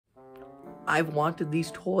I've wanted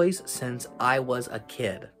these toys since I was a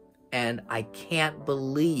kid, and I can't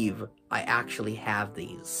believe I actually have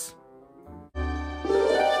these.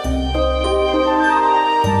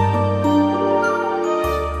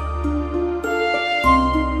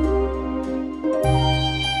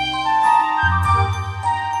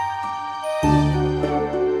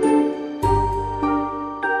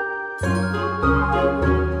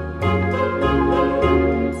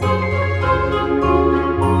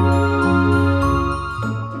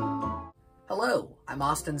 Hello, I'm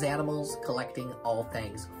Austin's Animals, collecting all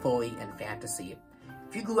things furry and fantasy.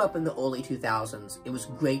 If you grew up in the early 2000s, it was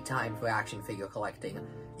a great time for action figure collecting.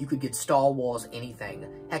 You could get Star Wars anything.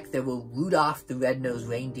 Heck, there were Rudolph the Red-Nosed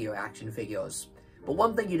Reindeer action figures. But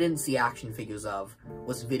one thing you didn't see action figures of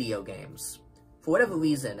was video games. For whatever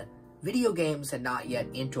reason, video games had not yet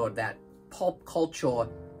entered that pop culture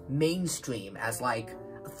mainstream as like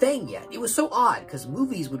a thing yet. It was so odd, because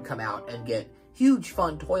movies would come out and get huge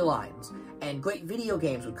fun toy lines, and great video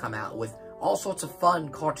games would come out with all sorts of fun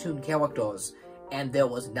cartoon characters, and there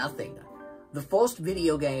was nothing. The first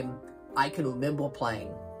video game I can remember playing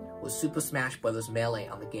was Super Smash Bros. Melee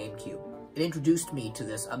on the GameCube. It introduced me to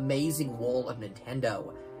this amazing world of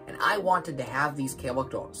Nintendo, and I wanted to have these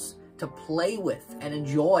characters to play with and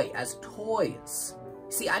enjoy as toys.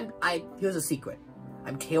 See, here's a secret.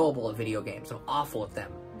 I'm terrible at video games. I'm awful at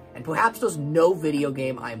them. And perhaps there's no video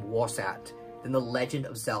game I'm worse at than The Legend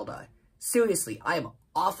of Zelda. Seriously, I am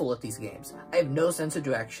awful at these games. I have no sense of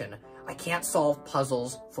direction. I can't solve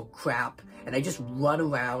puzzles for crap, and I just run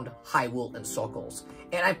around Hyrule in circles.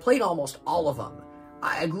 And I played almost all of them.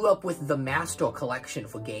 I grew up with the Master Collection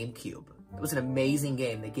for GameCube. It was an amazing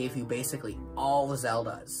game that gave you basically all the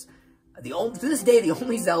Zeldas. To this day, the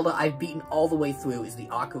only Zelda I've beaten all the way through is the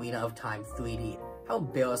Ocarina of Time 3D. How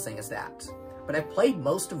embarrassing is that? But I've played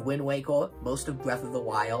most of Wind Waker, most of Breath of the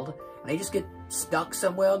Wild, and I just get stuck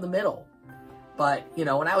somewhere in the middle. But, you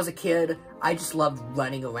know, when I was a kid, I just loved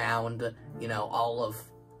running around, you know, all of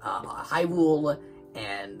Hyrule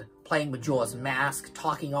and playing Majora's Mask,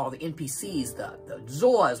 talking all the NPCs. The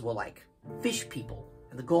Zoras were like fish people,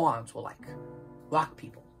 and the Gorons were like rock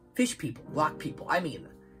people. Fish people, rock people. I mean,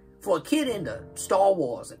 for a kid into Star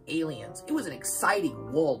Wars and aliens, it was an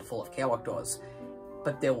exciting world full of characters,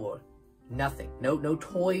 but there were nothing, no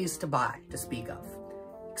toys to buy to speak of,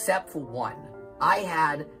 except for one. I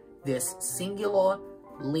had this singular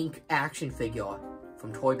Link action figure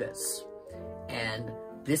from Toy Biz, and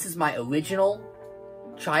this is my original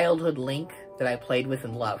childhood Link that I played with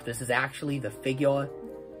and loved. This is actually the figure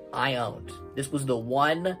I owned. This was the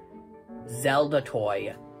one Zelda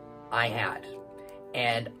toy I had,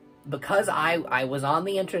 and because I was on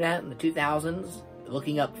the internet in the 2000s,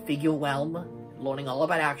 looking up Figure Realm, learning all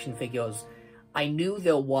about action figures, I knew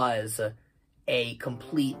there was a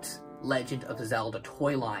complete Legend of Zelda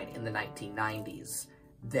toy line in the 1990s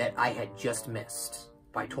that I had just missed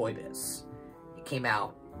by Toy Biz. It came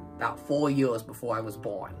out about 4 years before I was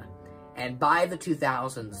born, and by the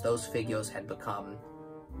 2000s, those figures had become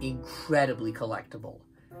incredibly collectible.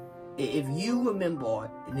 If you remember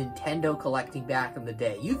Nintendo collecting back in the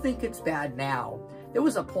day, you think it's bad now. There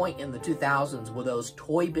was a point in the 2000s where those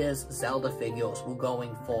Toy Biz Zelda figures were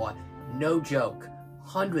going for, no joke,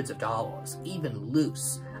 hundreds of dollars, even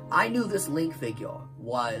loose. I knew this Link figure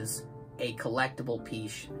was a collectible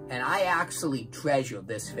piece, and I actually treasure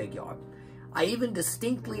this figure. I even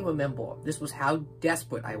distinctly remember this was how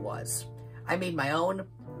desperate I was. I made my own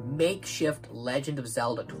makeshift Legend of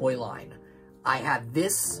Zelda toy line. I had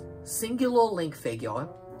this singular Link figure,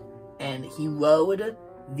 and he rode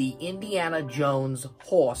the Indiana Jones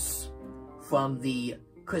horse from the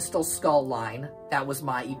Crystal Skull line. That was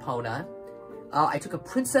my Epona. I took a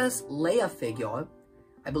Princess Leia figure,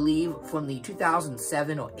 I believe from the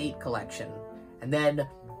 2007 or 8 collection, and then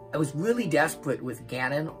I was really desperate with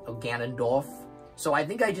Ganon, or Ganondorf, so I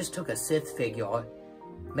think I just took a Sith figure.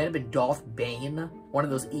 It might have been Darth Bane, one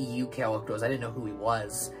of those EU characters. I didn't know who he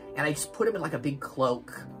was. And I just put him in like a big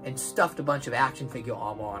cloak and stuffed a bunch of action figure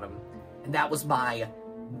armor on him. And that was my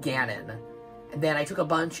Ganon. And then I took a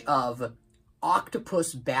bunch of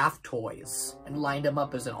octopus bath toys and lined them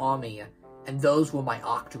up as an army. And those were my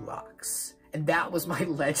Octoroks. And that was my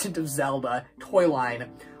Legend of Zelda toy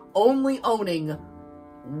line. Only owning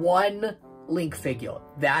one Link figure.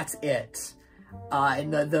 That's it.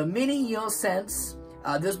 In the many years since,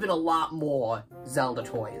 there's been a lot more Zelda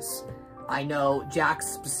toys. I know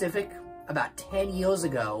Jakks Pacific, about 10 years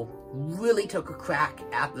ago, really took a crack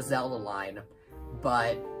at the Zelda line,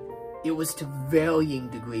 but it was to varying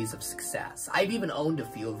degrees of success. I've even owned a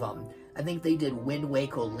few of them. I think they did Wind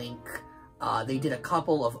Waker Link, They did a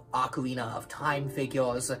couple of Ocarina of Time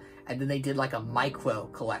figures, and then they did like a micro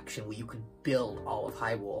collection where you could build all of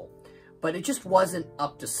Hyrule. But it just wasn't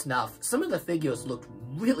up to snuff. Some of the figures looked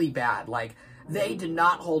really bad. Like, they did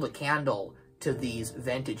not hold a candle to these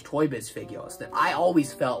vintage Toy Biz figures that I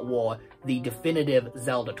always felt were the definitive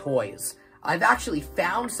Zelda toys. I've actually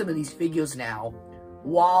found some of these figures now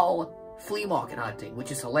while flea market hunting,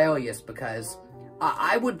 which is hilarious because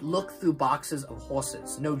I would look through boxes of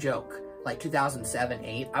horses, no joke. Like 2007,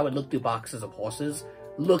 8, I would look through boxes of horses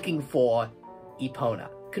looking for Epona.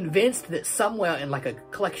 Convinced that somewhere in like a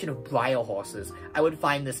collection of Briar horses, I would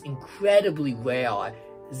find this incredibly rare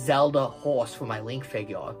Zelda horse for my Link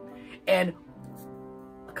figure. And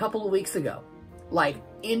a couple of weeks ago, like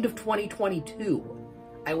end of 2022,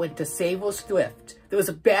 I went to Savor's Thrift. There was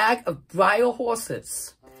a bag of Briar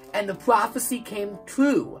horses, and the prophecy came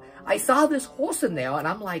true. I saw this horse in there, and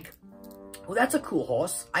I'm like, well, that's a cool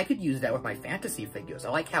horse. I could use that with my fantasy figures. I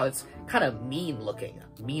like how it's kind of mean-looking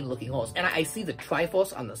horse. And I see the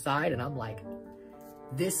Triforce on the side, and I'm like,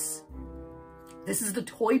 this is the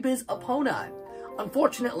Toy Biz Epona.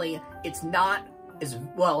 Unfortunately, it's not as,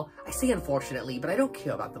 well, I say unfortunately, but I don't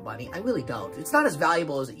care about the money. I really don't. It's not as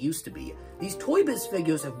valuable as it used to be. These Toy Biz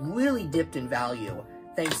figures have really dipped in value,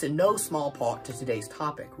 thanks to no small part to today's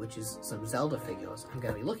topic, which is some Zelda figures I'm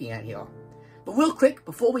going to be looking at here. But real quick,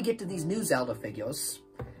 before we get to these new Zelda figures,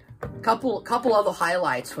 a couple other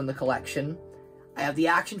highlights from the collection. I have the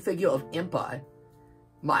action figure of Impa.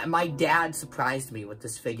 My dad surprised me with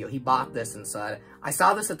this figure. He bought this and said, I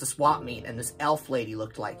saw this at the swap meet, and this elf lady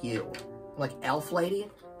looked like you. I'm like, elf lady?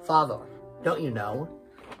 Father, don't you know?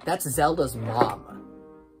 That's Zelda's mom.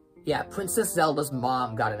 Yeah, Princess Zelda's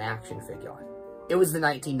mom got an action figure. It was the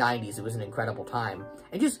 1990s. It was an incredible time.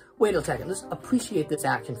 And just wait a second. Let's appreciate this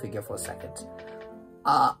action figure for a second.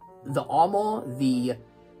 The armor, the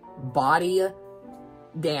body,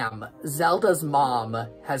 damn, Zelda's mom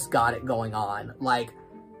has got it going on. Like,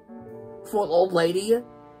 for an old lady,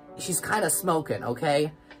 she's kind of smoking,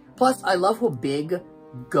 okay? Plus, I love her big,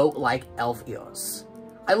 goat-like elf ears.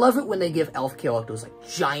 I love it when they give elf characters, like,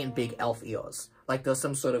 giant big elf ears. Like they're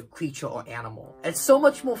some sort of creature or animal. It's so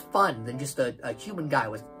much more fun than just a human guy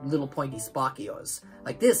with little pointy Spock ears.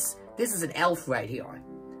 Like this is an elf right here.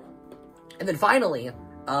 And then finally,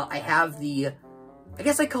 I have the, I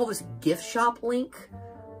guess I call this gift shop Link.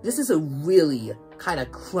 This is a really kind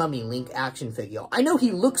of crummy Link action figure. I know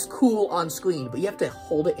he looks cool on screen, but you have to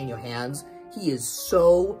hold it in your hands. He is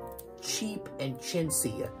so cheap and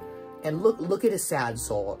chintzy. And look at his sad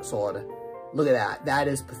sword. Look at that. That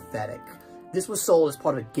is pathetic. This was sold as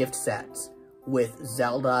part of a gift set with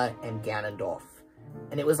Zelda and Ganondorf.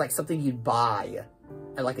 And it was like something you'd buy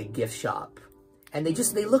at like a gift shop. And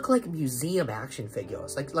they look like museum action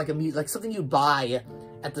figures. Like something you'd buy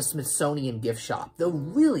at the Smithsonian gift shop. They're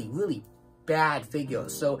really, really bad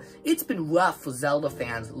figures. So it's been rough for Zelda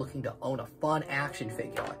fans looking to own a fun action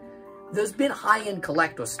figure. There's been high-end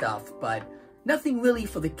collector stuff, but nothing really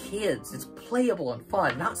for the kids. It's playable and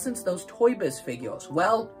fun. Not since those Toy Biz figures.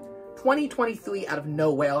 Well, 2023 out of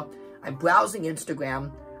nowhere, I'm browsing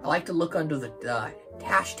Instagram. I like to look under the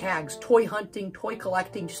hashtags toy hunting, toy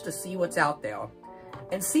collecting, just to see what's out there.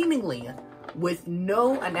 And seemingly, with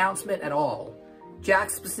no announcement at all,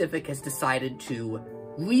 Jakks Pacific has decided to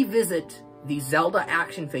revisit the Zelda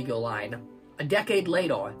action figure line a decade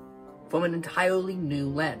later from an entirely new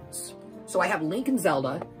lens. So I have Link and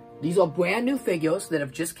Zelda. These are brand new figures that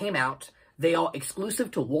have just came out. They are exclusive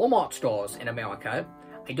to Walmart stores in America.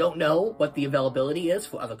 I don't know what the availability is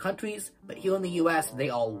for other countries, but here in the US, they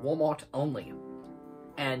are Walmart only.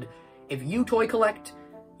 And if you toy collect,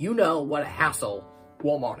 you know what a hassle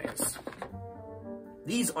Walmart is.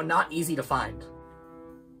 These are not easy to find.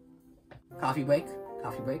 Coffee break?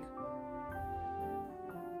 Coffee break?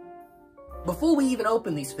 Before we even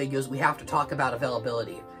open these figures, we have to talk about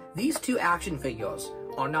availability. These two action figures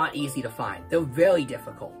are not easy to find. They're very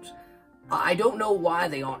difficult. I don't know why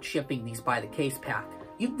they aren't shipping these by the case pack.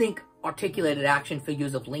 You'd think articulated action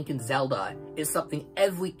figures of Link and Zelda is something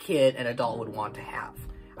every kid and adult would want to have.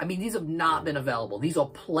 I mean, these have not been available. These are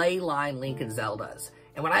Playline Link and Zeldas.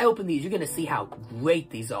 And when I open these, you're going to see how great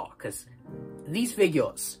these are, because these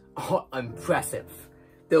figures are impressive.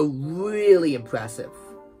 They're really impressive.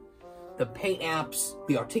 The paint apps,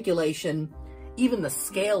 the articulation, even the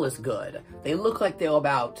scale is good. They look like they're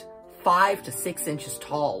about 5 to 6 inches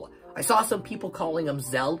tall. I saw some people calling them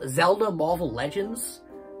Zelda Marvel Legends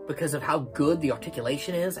because of how good the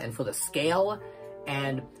articulation is and for the scale.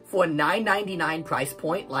 And for a $9.99 price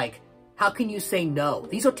point, like, how can you say no?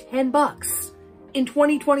 These are $10. In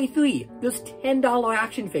 2023, there's $10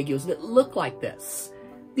 action figures that look like this.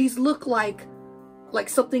 These look like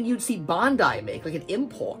something you'd see Bandai make, like an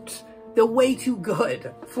import. They're way too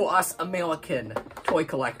good for us American toy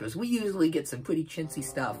collectors. We usually get some pretty chintzy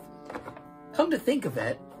stuff. Come to think of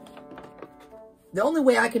it, the only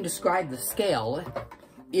way I can describe the scale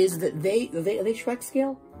is that are they Shrek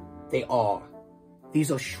scale? They are.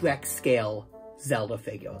 These are Shrek scale Zelda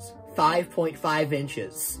figures. 5.5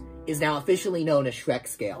 inches is now officially known as Shrek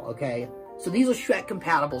scale, okay? So these are Shrek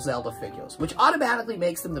compatible Zelda figures, which automatically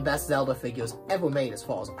makes them the best Zelda figures ever made as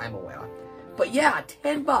far as I'm aware. But yeah,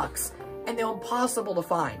 $10, and they're impossible to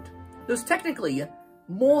find. There's technically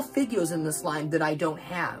more figures in this line that I don't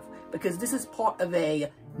have, because this is part of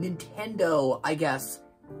a Nintendo, I guess,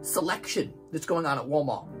 selection that's going on at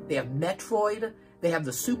Walmart. They have Metroid, they have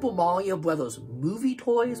the Super Mario Brothers movie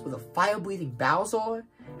toys with a fire-breathing Bowser,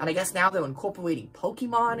 and I guess now they're incorporating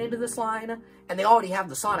Pokemon into this line, and they already have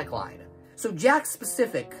the Sonic line. So Jakks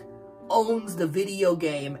Pacific owns the video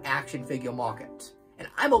game action figure market, and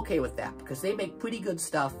I'm okay with that, because they make pretty good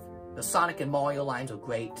stuff. The Sonic and Mario lines are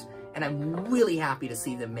great, and I'm really happy to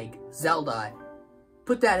see them make Zelda.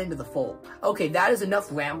 Put that into the fold. Okay, that is enough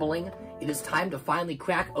rambling. It is time to finally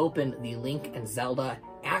crack open the Link and Zelda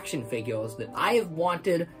action figures that I have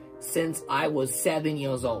wanted since I was 7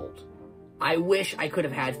 years old. I wish I could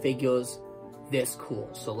have had figures this cool.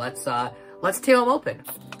 So let's tear them open.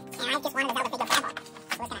 And I just wanted a Zelda figure forever.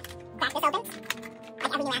 So we're just gonna crack this open.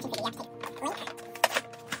 Like every new action figure, you have to take Link.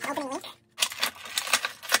 Opening Link.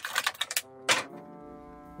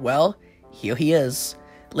 Well, here he is.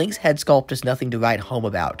 Link's head sculpt is nothing to write home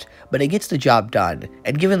about, but it gets the job done,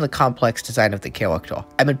 and given the complex design of the character,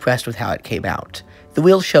 I'm impressed with how it came out. The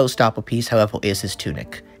real showstopper piece, however, is his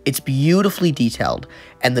tunic. It's beautifully detailed,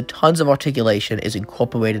 and the tons of articulation is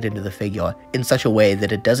incorporated into the figure in such a way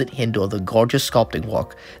that it doesn't hinder the gorgeous sculpting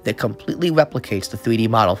work that completely replicates the 3D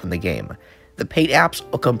model from the game. The paint apps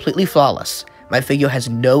are completely flawless. My figure has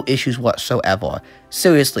no issues whatsoever.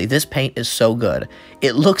 Seriously, this paint is so good.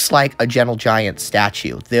 It looks like a Gentle Giant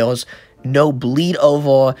statue. There's no bleed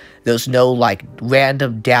over, there's no like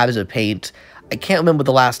random dabs of paint. I can't remember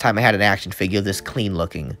the last time I had an action figure this clean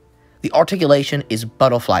looking. The articulation is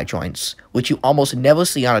butterfly joints, which you almost never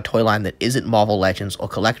see on a toy line that isn't Marvel Legends or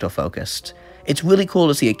collector focused. It's really cool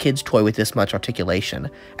to see a kid's toy with this much articulation,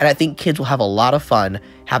 and I think kids will have a lot of fun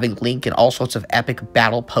having Link in all sorts of epic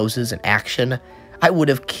battle poses and action. I would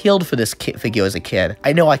have killed for this kit figure as a kid.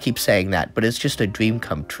 I know I keep saying that, but it's just a dream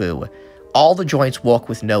come true. All the joints work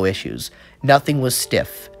with no issues. Nothing was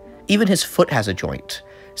stiff. Even his foot has a joint.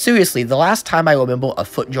 Seriously, the last time I remember a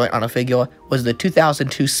foot joint on a figure was the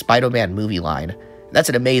 2002 Spider-Man movie line. That's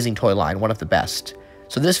an amazing toy line, one of the best.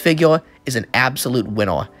 So this figure is an absolute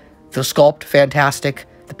winner. The sculpt, fantastic.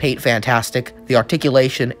 The paint, fantastic. The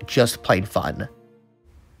articulation, just plain fun.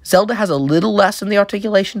 Zelda has a little less in the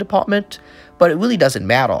articulation department, but it really doesn't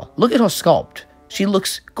matter. Look at her sculpt. She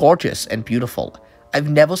looks gorgeous and beautiful. I've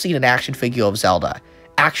never seen an action figure of Zelda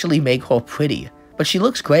actually make her pretty, but she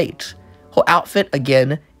looks great. Her outfit,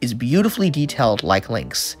 again, is beautifully detailed like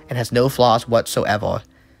Link's, and has no flaws whatsoever.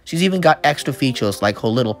 She's even got extra features like her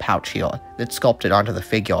little pouch here that's sculpted onto the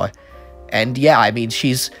figure. And yeah, I mean,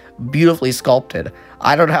 she's beautifully sculpted.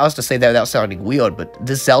 I don't know how else to say that without sounding weird, but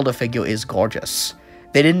this Zelda figure is gorgeous.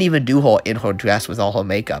 They didn't even do her in her dress with all her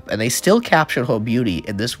makeup, and they still captured her beauty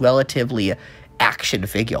in this relatively action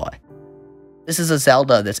figure. This is a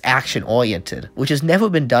Zelda that's action-oriented, which has never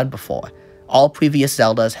been done before. All previous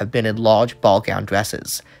Zeldas have been in large ball gown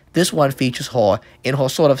dresses. This one features her in her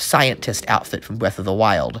sort of scientist outfit from Breath of the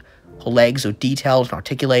Wild. Her legs are detailed and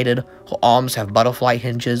articulated, her arms have butterfly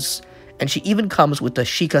hinges, and she even comes with the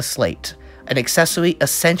Sheikah Slate, an accessory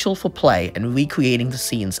essential for play and recreating the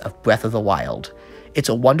scenes of Breath of the Wild. It's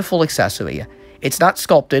a wonderful accessory. It's not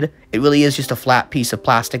sculpted, it really is just a flat piece of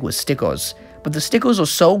plastic with stickers, but the stickers are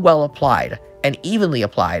so well applied, and evenly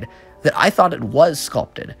applied, that I thought it was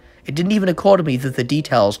sculpted. It didn't even occur to me that the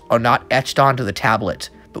details are not etched onto the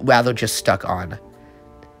tablet, but rather just stuck on.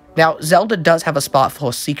 Now, Zelda does have a spot for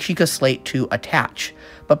her Sheikah Slate to attach,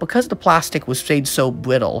 but because the plastic was made so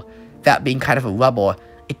brittle, that being kind of a rubber,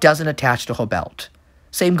 it doesn't attach to her belt.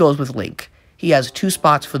 Same goes with Link. He has 2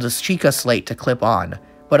 spots for the Sheikah Slate to clip on,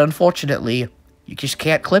 but unfortunately, you just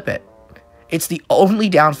can't clip it. It's the only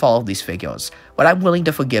downfall of these figures, but I'm willing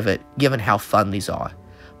to forgive it, given how fun these are.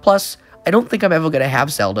 Plus, I don't think I'm ever going to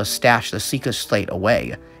have Zelda stash the Sheikah Slate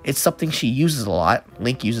away. It's something she uses a lot.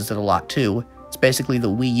 Link uses it a lot too. It's basically the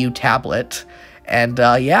Wii U tablet. And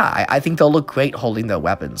yeah, I think they'll look great holding their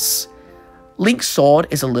weapons. Link's sword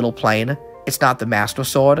is a little plain. It's not the Master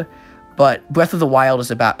Sword, but Breath of the Wild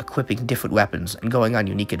is about equipping different weapons and going on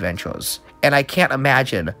unique adventures. And I can't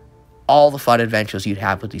imagine all the fun adventures you'd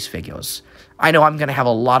have with these figures. I know I'm going to have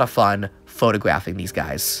a lot of fun photographing these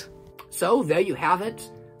guys. So there you have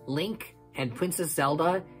it, Link and Princess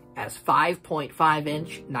Zelda as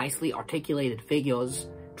 5.5-inch, nicely articulated figures,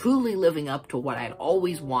 truly living up to what I'd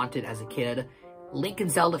always wanted as a kid. Link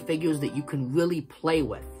and Zelda figures that you can really play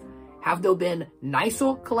with. Have there been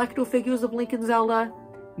nicer collector figures of Link and Zelda?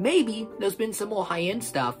 Maybe. There's been some more high-end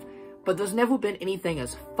stuff, but there's never been anything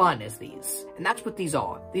as fun as these. And that's what these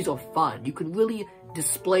are. These are fun. You can really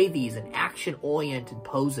display these in action-oriented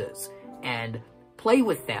poses and play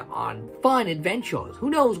with them on fun adventures. Who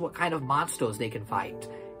knows what kind of monsters they can fight?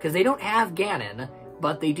 Because they don't have Ganon,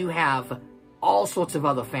 but they do have all sorts of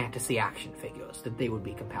other fantasy action figures that they would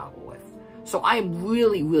be compatible with. So I am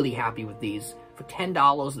really, really happy with these. For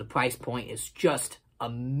 $10, the price point is just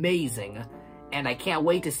amazing, and I can't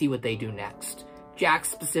wait to see what they do next.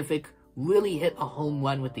 Jakks Pacific really hit a home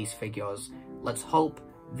run with these figures. Let's hope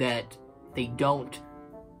that they don't,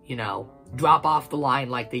 you know, drop off the line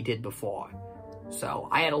like they did before. So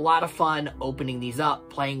I had a lot of fun opening these up,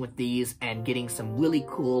 playing with these, and getting some really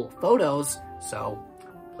cool photos. So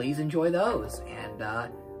please enjoy those,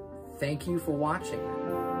 and thank you for watching.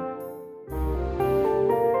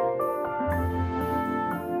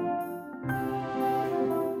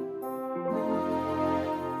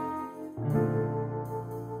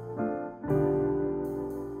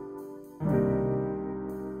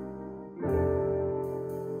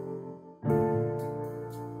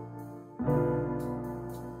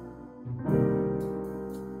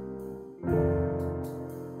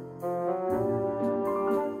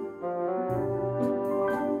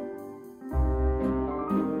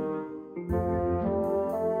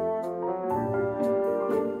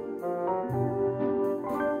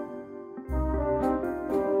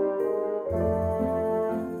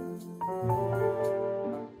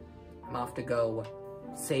 To go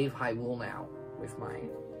save Hyrule now with my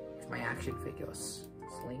action figures.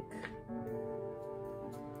 It's Link,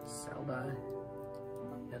 Zelda.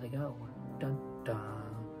 There they go. Dun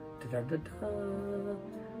dun dun dun dun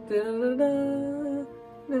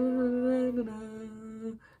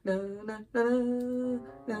dun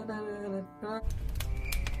dun dun dun.